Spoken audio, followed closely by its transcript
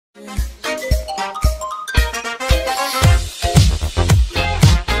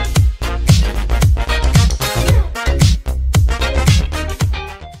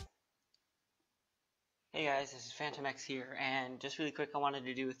X here, and just really quick, I wanted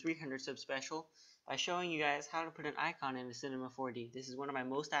to do a 300 sub special by showing you guys how to put an icon into Cinema 4D. This is one of my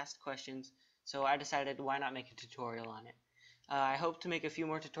most asked questions, so I decided why not make a tutorial on it. I hope to make a few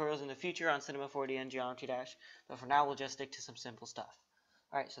more tutorials in the future on Cinema 4D and Geometry Dash, but for now we'll just stick to some simple stuff.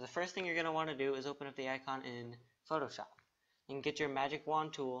 Alright, so the first thing you're going to want to do is open up the icon in Photoshop, and get your magic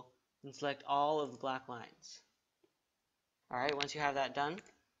wand tool and select all of the black lines. Alright, once you have that done,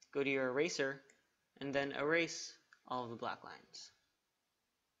 go to your eraser and then erase all of the black lines.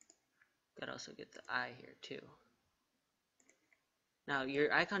 Gotta also get the eye here too. Now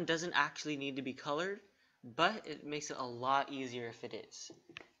your icon doesn't actually need to be colored, but it makes it a lot easier if it is.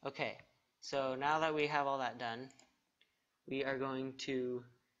 Okay, so now that we have all that done, we are going to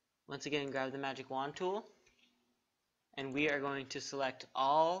once again grab the magic wand tool, and we are going to select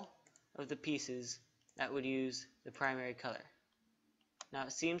all of the pieces that would use the primary color. Now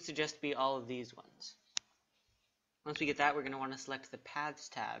it seems to just be all of these ones. Once we get that, we're going to want to select the Paths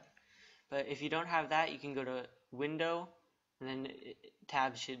tab. But if you don't have that, you can go to Window, and then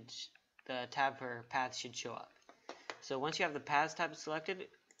the tab for Paths should show up. So once you have the Paths tab selected,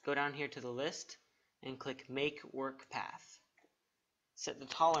 go down here to the list and click Make Work Path. Set the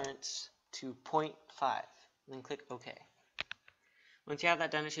tolerance to 0.5, and then click OK. Once you have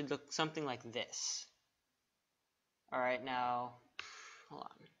that done, it should look something like this. Alright, now, hold on.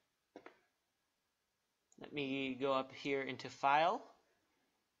 Let me go up here into File.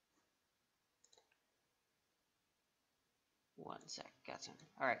 One sec, got some.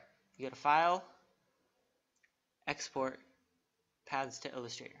 Alright, you go to File, Export, Paths to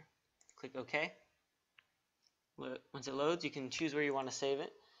Illustrator. Click OK. Once it loads, you can choose where you want to save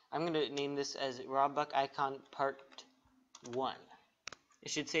it. I'm going to name this as Rob Buck Icon Part 1.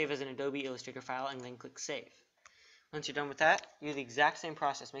 It should save as an Adobe Illustrator file, and then click Save. Once you're done with that, you do the exact same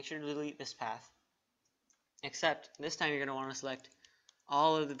process. Make sure to delete this path. Except, this time you're going to want to select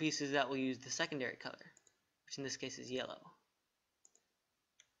all of the pieces that will use the secondary color, which in this case is yellow.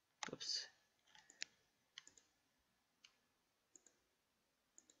 Whoops.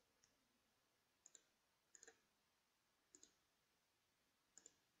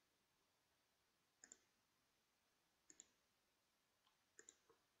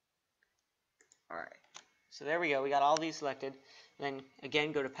 Alright, so there we go. We got all these selected. And then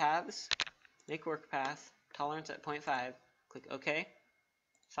again, go to Paths, Make Work Path, Tolerance at 0.5, click OK,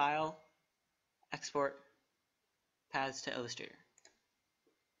 File, Export, Paths to Illustrator.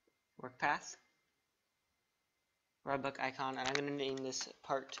 Work Path, Rob Buck Icon, and I'm going to name this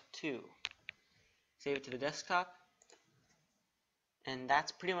Part 2. Save it to the desktop, and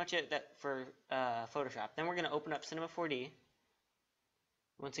that's pretty much it for Photoshop. Then we're going to open up Cinema 4D.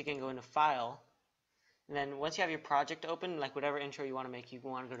 Once again, go into File. And then once you have your project open, like whatever intro you want to make, you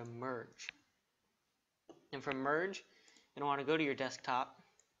want to go to Merge. And from Merge, you're going to want to go to your desktop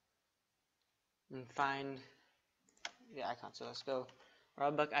and find the icon. So let's go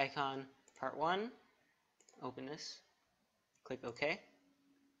Rob Buck Icon Part 1. Open this. Click OK.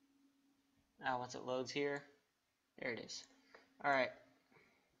 Now once it loads here, there it is. Alright.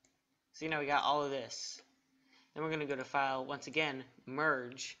 So now we got all of this. Then we're going to go to File, once again,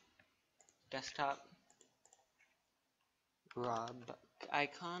 Merge, Desktop, Rob Buck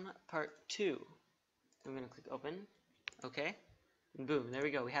Icon Part 2. I'm going to click Open, OK, and boom, there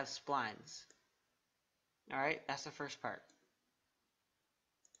we go, we have splines. Alright, that's the first part.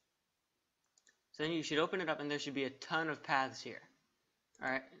 So then you should open it up and there should be a ton of paths here.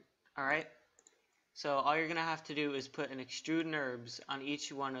 Alright, so all you're going to have to do is put an extrude NURBS on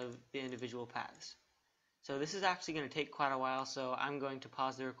each one of the individual paths. So this is actually going to take quite a while, so I'm going to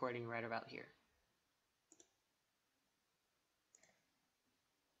pause the recording right about here.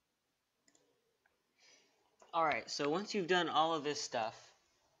 Alright, so once you've done all of this stuff,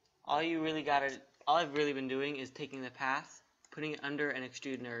 all I've really been doing is taking the path, putting it under an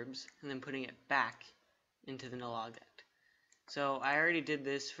extrude NURBS, and then putting it back into the null object. So I already did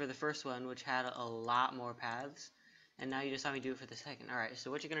this for the first one, which had a lot more paths, and now you just saw me do it for the second. Alright, so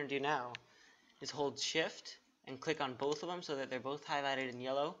what you're going to do now is hold Shift and click on both of them so that they're both highlighted in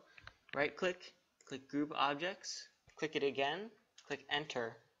yellow. Right click, click Group Objects, click it again, click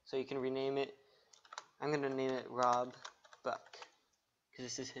Enter, so you can rename it. I'm going to name it Rob Buck, because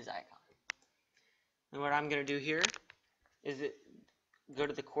this is his icon. And what I'm going to do here is go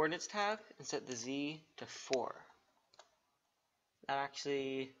to the Coordinates tab and set the Z to 4. That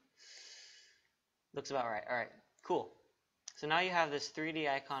actually looks about right. Alright, cool. So now you have this 3D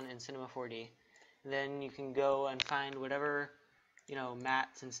icon in Cinema 4D. Then you can go and find whatever,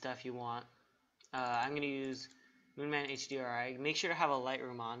 mats and stuff you want. I'm going to use Moonman HDRI. Make sure to have a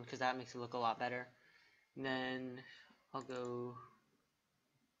Lightroom on because that makes it look a lot better. And then I'll go...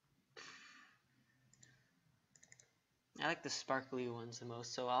 I like the sparkly ones the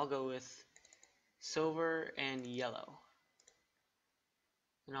most, so I'll go with silver and yellow.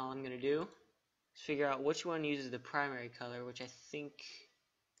 And all I'm going to do is figure out which one uses the primary color, which I think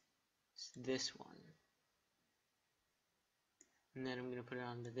is this one. And then I'm going to put it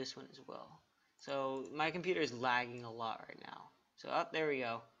onto this one as well. So my computer is lagging a lot right now. So there we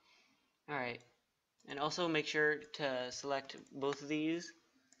go. Alright. And also make sure to select both of these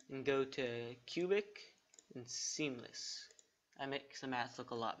and go to cubic and seamless. That makes the math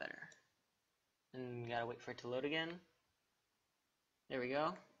look a lot better. And we gotta wait for it to load again. There we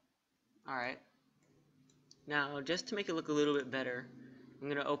go. Alright. Now, just to make it look a little bit better, I'm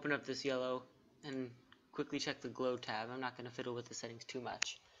gonna open up this yellow and quickly check the glow tab. I'm not gonna fiddle with the settings too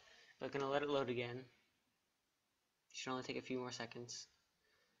much, but I'm gonna let it load again. It should only take a few more seconds.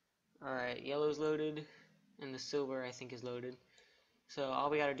 Alright, yellow's loaded, and the silver I think is loaded. So all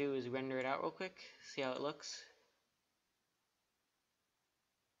we gotta do is render it out real quick, see how it looks.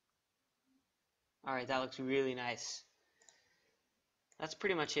 Alright, that looks really nice. That's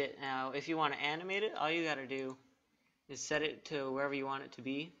pretty much it. Now, if you want to animate it, all you gotta do is set it to wherever you want it to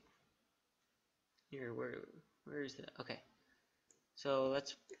be. Here, where is it? Okay. So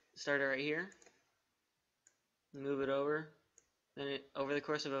let's start it right here. Move it over. Then over the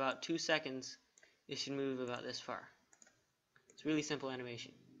course of about 2 seconds, it should move about this far. It's really simple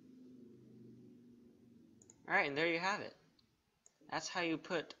animation. Alright, and there you have it. That's how you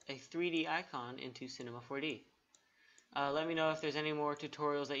put a 3D icon into Cinema 4D. Let me know if there's any more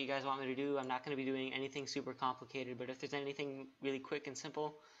tutorials that you guys want me to do. I'm not going to be doing anything super complicated, but if there's anything really quick and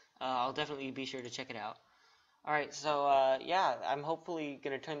simple, I'll definitely be sure to check it out. Alright, so yeah, I'm hopefully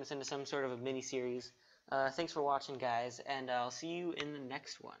going to turn this into some sort of a mini-series. Thanks for watching, guys, and I'll see you in the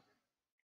next one.